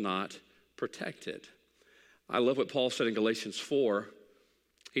truth was not protected. I love what Paul said in Galatians 4.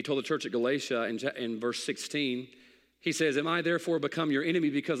 He told the church at Galatia in verse 16, he says, "Am I therefore become your enemy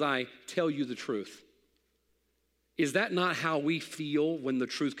because I tell you the truth?" Is that not how we feel when the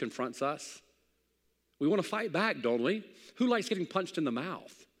truth confronts us? We want to fight back, don't we? Who likes getting punched in the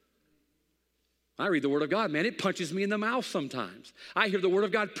mouth? I read the Word of God, man, it punches me in the mouth sometimes. I hear the Word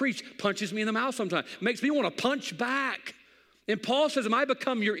of God preached, punches me in the mouth sometimes. Makes me want to punch back. And Paul says, am I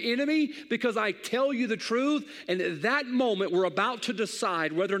become your enemy because I tell you the truth? And at that moment, we're about to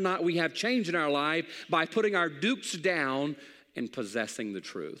decide whether or not we have change in our life by putting our dukes down and possessing the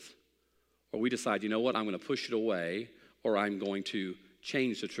truth. Or we decide, you know what, I'm going to push it away, or I'm going to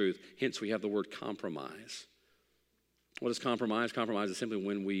change the truth. Hence, we have the word compromise. What is compromise? Compromise is simply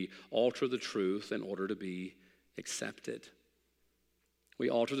when we alter the truth in order to be accepted. We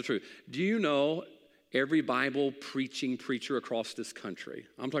alter the truth. Do you know every Bible preaching preacher across this country,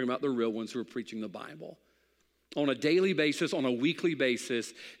 I'm talking about the real ones who are preaching the Bible, on a daily basis, on a weekly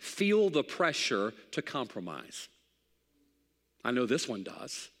basis, feel the pressure to compromise? I know this one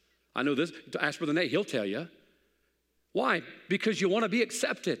does. I know this. Ask Brother Nate, he'll tell you. Why? Because you want to be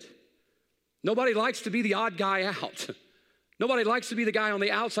accepted. Nobody likes to be the odd guy out. Nobody likes to be the guy on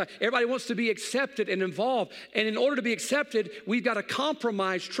the outside. Everybody wants to be accepted and involved. And in order to be accepted, we've got to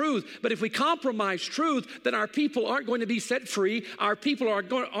compromise truth. But if we compromise truth, then our people aren't going to be set free. Our people aren't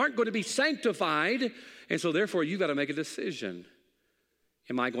going to be sanctified. And so therefore, you've got to make a decision.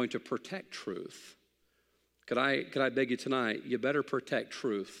 Am I going to protect truth? Could I beg you tonight, you better protect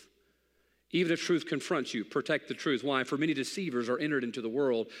truth. Even if truth confronts you, protect the truth. Why? For many deceivers are entered into the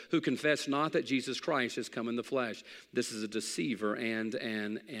world who confess not that Jesus Christ has come in the flesh. This is a deceiver and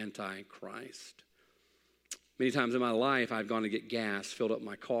an antichrist. Many times in my life, I've gone to get gas, filled up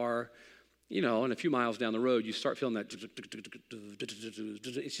my car, and a few miles down the road, you start feeling that,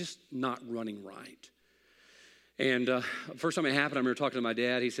 it's just not running right. And first time it happened, I remember talking to my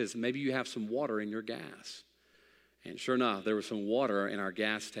dad. He says, maybe you have some water in your gas. And sure enough, there was some water in our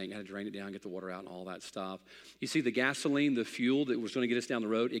gas tank. I had to drain it down, get the water out and all that stuff. You see, the gasoline, the fuel that was going to get us down the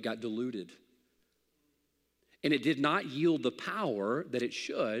road, it got diluted. And it did not yield the power that it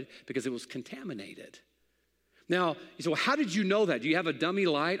should because it was contaminated. Now, you say, well, how did you know that? Do you have a dummy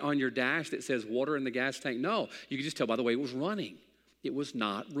light on your dash that says water in the gas tank? No, you can just tell by the way it was running. It was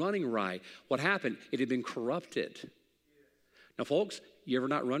not running right. What happened? It had been corrupted. Now, folks, you ever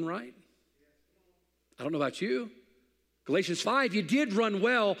not run right? I don't know about you. Galatians 5, you did run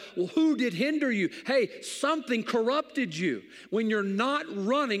well. Well, who did hinder you? Hey, something corrupted you. When you're not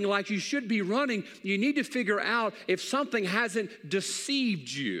running like you should be running, you need to figure out if something hasn't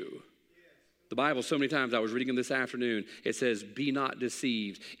deceived you. The Bible, so many times, I was reading them this afternoon, it says, be not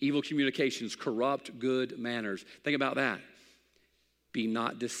deceived. Evil communications corrupt good manners. Think about that. Be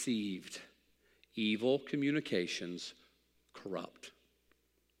not deceived. Evil communications corrupt.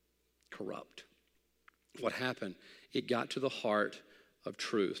 Corrupt. What happened? It got to the heart of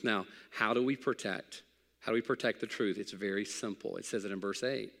truth. Now, how do we protect? How do we protect the truth? It's very simple. It says it in verse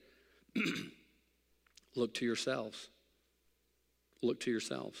 8. Look to yourselves. Look to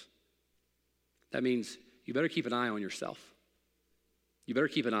yourselves. That means you better keep an eye on yourself. You better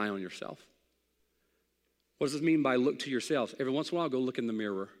keep an eye on yourself. What does this mean by look to yourselves? Every once in a while, go look in the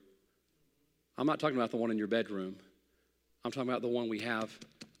mirror. I'm not talking about the one in your bedroom. I'm talking about the one we have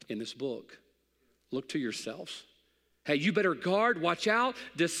in this book. Look to yourselves. Hey, you better guard, watch out.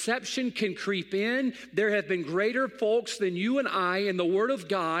 Deception can creep in. There have been greater folks than you and I in the Word of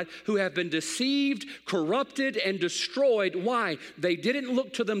God who have been deceived, corrupted, and destroyed. Why? They didn't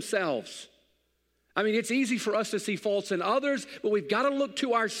look to themselves. I mean, it's easy for us to see faults in others, but we've got to look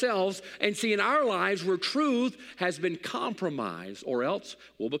to ourselves and see in our lives where truth has been compromised, or else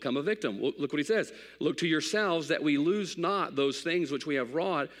we'll become a victim. Look what he says. Look to yourselves that we lose not those things which we have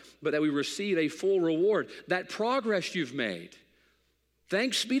wrought, but that we receive a full reward. That progress you've made.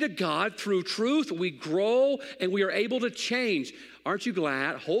 Thanks be to God, through truth we grow and we are able to change. Aren't you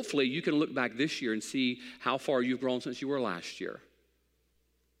glad? Hopefully you can look back this year and see how far you've grown since you were last year.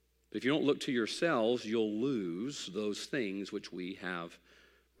 But if you don't look to yourselves, you'll lose those things which we have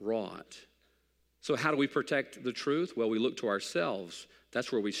wrought. So how do we protect the truth? Well, we look to ourselves.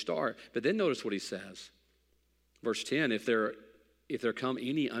 That's where we start. But then notice what he says. Verse 10, if there come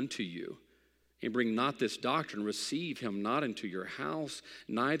any unto you, and bring not this doctrine, receive him not into your house,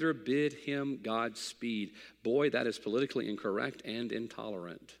 neither bid him Godspeed. Boy, that is politically incorrect and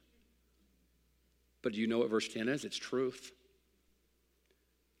intolerant. But do you know what verse 10 is? It's truth.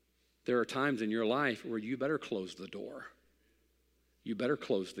 There are times in your life where you better close the door. You better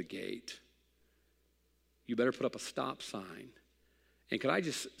close the gate. You better put up a stop sign. And could I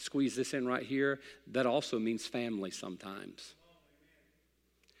just squeeze this in right here? That also means family sometimes.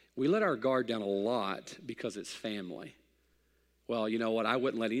 We let our guard down a lot because it's family. Well, you know what? I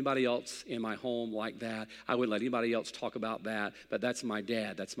wouldn't let anybody else in my home like that. I wouldn't let anybody else talk about that. But that's my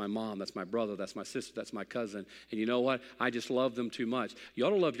dad. That's my mom. That's my brother. That's my sister. That's my cousin. And you know what? I just love them too much. You ought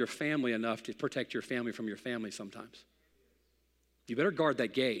to love your family enough to protect your family from your family sometimes. You better guard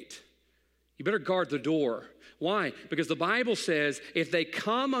that gate. You better guard the door. Why? Because the Bible says, if they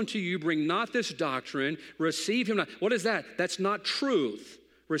come unto you, bring not this doctrine, receive him not. What is that? That's not truth.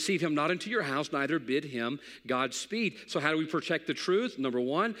 Receive him not into your house, neither bid him Godspeed. So how do we protect the truth? Number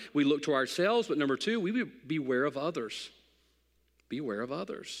one, we look to ourselves. But number two, we beware of others. Beware of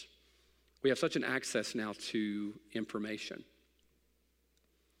others. We have such an access now to information.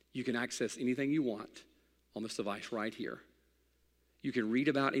 You can access anything you want on this device right here. You can read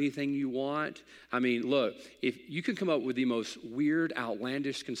about anything you want. I mean, look, if you can come up with the most weird,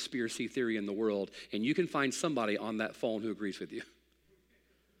 outlandish conspiracy theory in the world, and you can find somebody on that phone who agrees with you.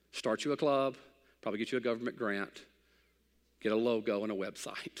 Start you a club, probably get you a government grant, get a logo and a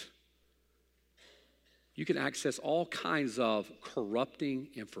website. You can access all kinds of corrupting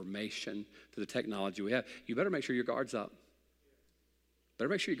information through the technology we have. You better make sure your guard's up. Better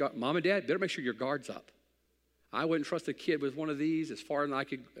make sure Mom and Dad, better make sure your guard's up. I wouldn't trust a kid with one of these as far as I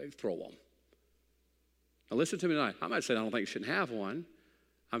could throw them. Now listen to me tonight. I'm not saying I don't think you shouldn't have one.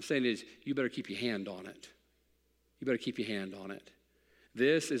 I'm saying is you better keep your hand on it. You better keep your hand on it.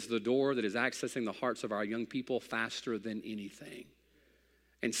 This is the door that is accessing the hearts of our young people faster than anything.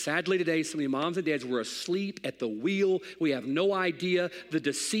 And sadly today, so many moms and dads were asleep at the wheel. We have no idea. The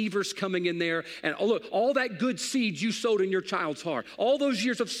deceiver's coming in there. And oh, look, all that good seeds you sowed in your child's heart, all those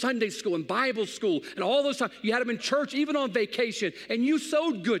years of Sunday school and Bible school, and all those times you had them in church, even on vacation, and you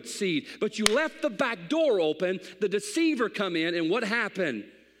sowed good seed, but you left the back door open. The deceiver come in, and what happened?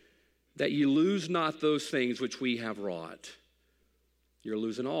 That you lose not those things which we have wrought. You're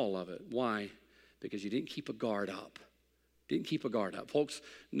losing all of it. Why? Because you didn't keep a guard up. Didn't keep a guard up. Folks,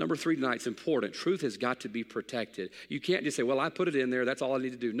 number 3 tonight's important. Truth has got to be protected. You can't just say, well, I put it in there. That's all I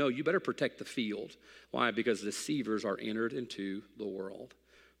need to do. No, you better protect the field. Why? Because deceivers are entered into the world.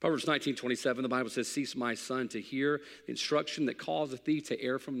 Proverbs 19:27, the Bible says, cease, my son, to hear the instruction that causeth thee to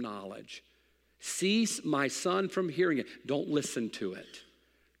err from knowledge. Cease, my son, from hearing it. Don't listen to it.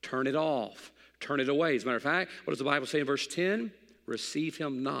 Turn it off. Turn it away. As a matter of fact, what does the Bible say in verse 10? Receive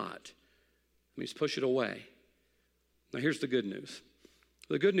him not. It means push it away. Now here's the good news.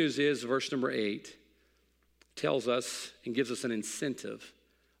 The good news is verse number 8 tells us and gives us an incentive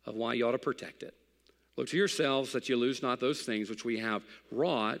of why you ought to protect it. Look to yourselves that you lose not those things which we have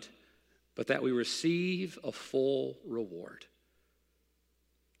wrought, but that we receive a full reward.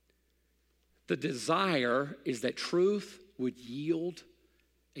 The desire is that truth would yield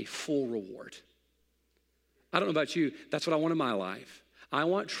a full reward. I don't know about you, that's what I want in my life. I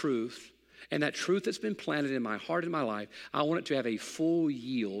want truth, and that truth that's been planted in my heart and my life, I want it to have a full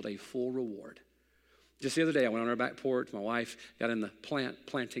yield, a full reward. Just the other day, I went on our back porch. My wife got in the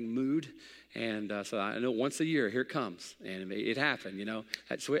planting mood, and so I know once a year, here it comes, and it happened, you know.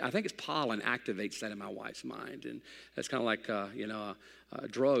 I think it's pollen activates that in my wife's mind, and that's kind of like, a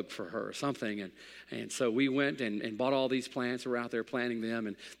drug for her or something. And so we went and bought all these plants. We were out there planting them,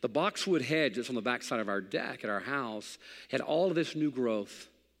 and the boxwood hedge that's on the backside of our deck at our house had all of this new growth.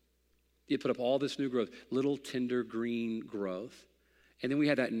 You put up all this new growth, little tender green growth. And then we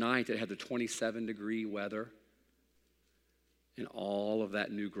had that night that had the 27-degree weather. And all of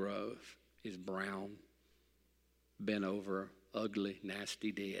that new growth is brown, bent over, ugly,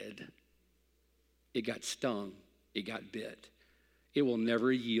 nasty, dead. It got stung. It got bit. It will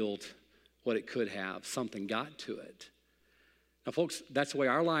never yield what it could have. Something got to it. Now, folks, that's the way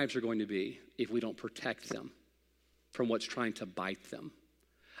our lives are going to be if we don't protect them from what's trying to bite them.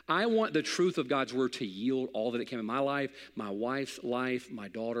 I want the truth of God's word to yield all that it came in my life, my wife's life, my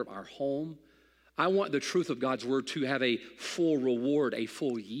daughter, our home. I want the truth of God's word to have a full reward, a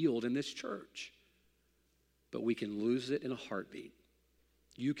full yield in this church. But we can lose it in a heartbeat.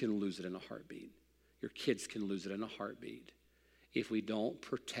 You can lose it in a heartbeat. Your kids can lose it in a heartbeat if we don't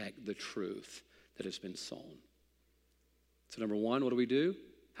protect the truth that has been sown. So number one, what do?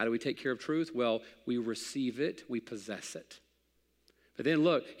 How do we take care of truth? Well, we receive it, we possess it. But then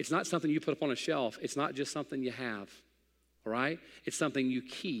look, it's not something you put up on a shelf. It's not just something you have, all right? It's something you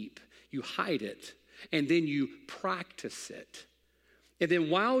keep. You hide it, and then you practice it. And then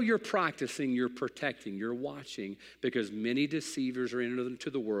while you're practicing, you're protecting, you're watching, because many deceivers are into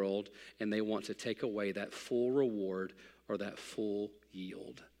the world, and they want to take away that full reward or that full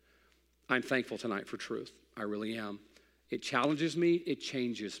yield. I'm thankful tonight for truth. I really am. It challenges me. It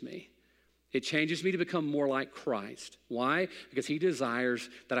changes me. It changes me to become more like Christ. Why? Because he desires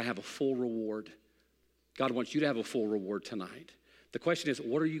that I have a full reward. God wants you to have a full reward tonight. The question is,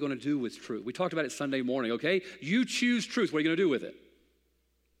 what are you going to do with truth? We talked about it Sunday morning, okay? You choose truth. What are you going to do with it?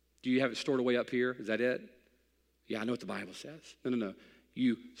 Do you have it stored away up here? Is that it? Yeah, I know what the Bible says. No.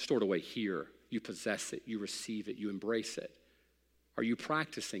 You store it away here. You possess it. You receive it. You embrace it. Are you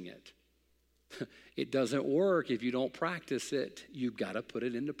practicing it? It doesn't work if you don't practice it. You've got to put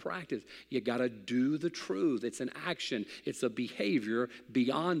it into practice. You got to do the truth. It's an action. It's a behavior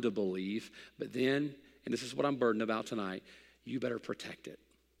beyond a belief. But then, and this is what I'm burdened about tonight, you better protect it.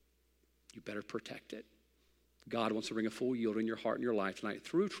 You better protect it. God wants to bring a full yield in your heart and your life tonight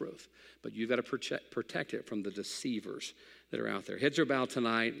through truth. But you've got to protect it from the deceivers that are out there. Heads are bowed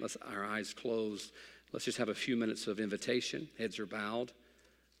tonight. Our eyes closed. Let's just have a few minutes of invitation. Heads are bowed.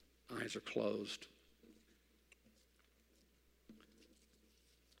 Eyes are closed.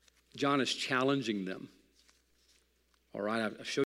 John is challenging them. All right, I've showed